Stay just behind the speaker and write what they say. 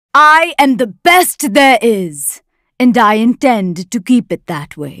I am the best there is, and I intend to keep it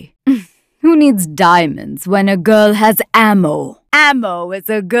that way. Who needs diamonds when a girl has ammo? Ammo is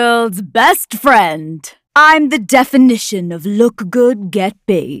a girl's best friend. I'm the definition of look good, get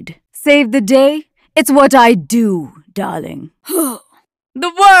paid. Save the day? It's what I do, darling. The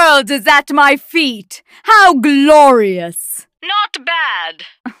world is at my feet. How glorious. Not bad.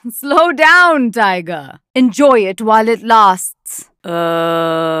 Slow down, Tiger. Enjoy it while it lasts.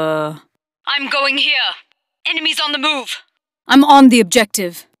 I'm going here. Enemies on the move. I'm on the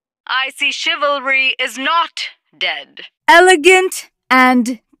objective. I see chivalry is not dead. Elegant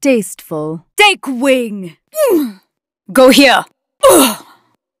and tasteful. Take wing. Go here.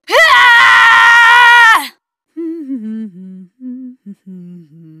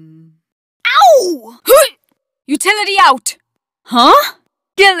 Ow! Utility out. Huh?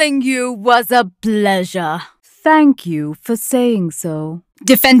 Killing you was a pleasure. Thank you for saying so.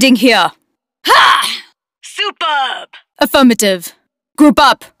 Defending here. Ha! Superb. Affirmative. Group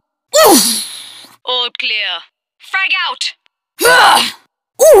up. All clear. Frag out.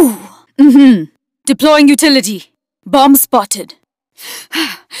 Deploying utility. Bomb spotted.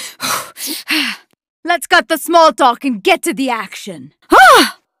 Let's cut the small talk and get to the action.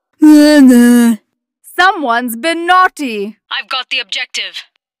 Someone's been naughty. I've got the objective.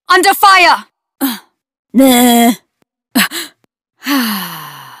 Under fire!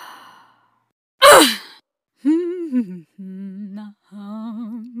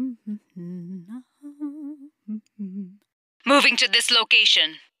 Moving to this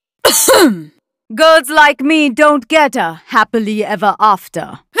location. Girls like me don't get a happily ever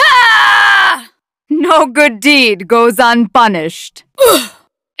after. No good deed goes unpunished.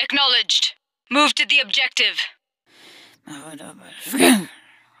 Acknowledged. Move to the objective.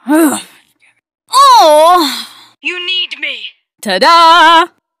 Oh! You need me. Ta-da!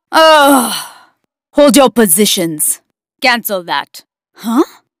 Hold your positions. Cancel that. Huh?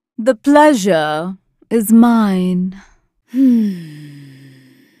 The pleasure is mine.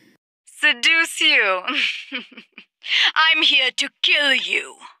 Seduce you. I'm here to kill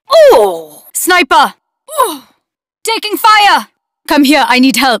you. Oh! Sniper! Oh! Taking fire! Come here, I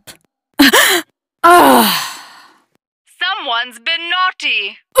need help. Someone's been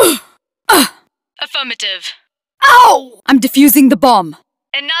naughty. Affirmative. Ow! I'm defusing the bomb.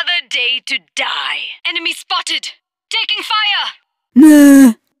 Another day to die. Enemy spotted. Taking fire.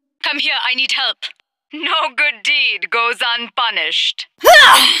 Come here, I need help. No good deed goes unpunished.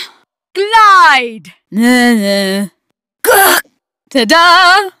 Glide!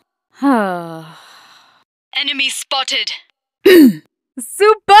 Ta-da! Enemy spotted.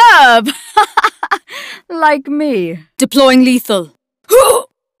 Superb! Like me. Deploying lethal.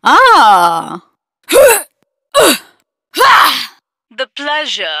 Ah! The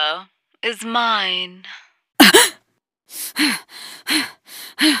pleasure is mine.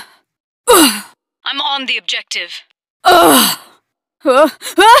 I'm on the objective.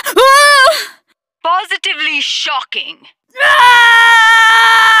 Positively shocking.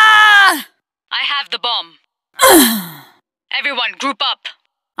 I have the bomb. Everyone, group up.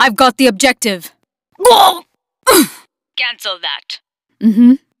 I've got the objective. Cancel that.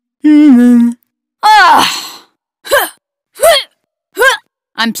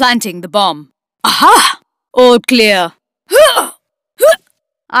 I'm planting the bomb. Aha! All clear.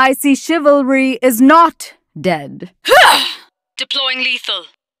 I see chivalry is not dead. Deploying lethal.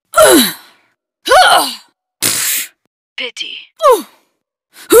 Pity.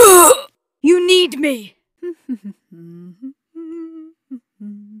 You need me.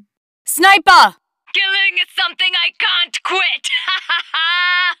 Sniper! Killing is something I can't quit.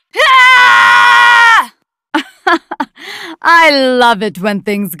 I love it when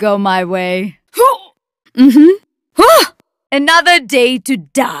things go my way. Another day to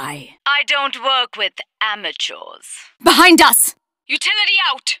die. I don't work with amateurs. Behind us! Utility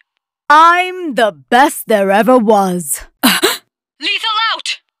out. I'm the best there ever was. Lethal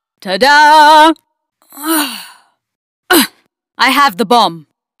out. Ta-da! I have the bomb.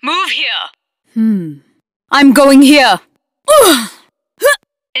 Move here. I'm going here.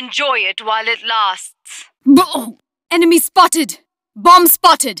 Enjoy it while it lasts. Enemy spotted. Bomb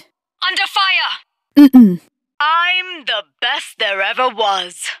spotted. Under fire. I'm the best there ever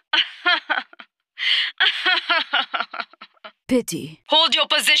was. Pity. Hold your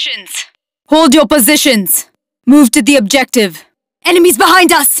positions. Hold your positions. Move to the objective. Enemies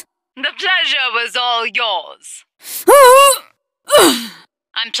behind us. The pleasure was all yours.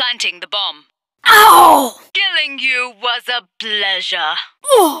 I'm planting the bomb. Ow! Killing you was a pleasure.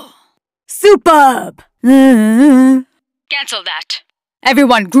 Superb. Cancel that.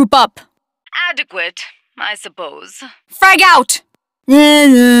 Everyone, group up. Adequate, I suppose. Frag out!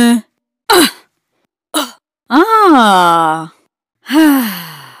 Ah.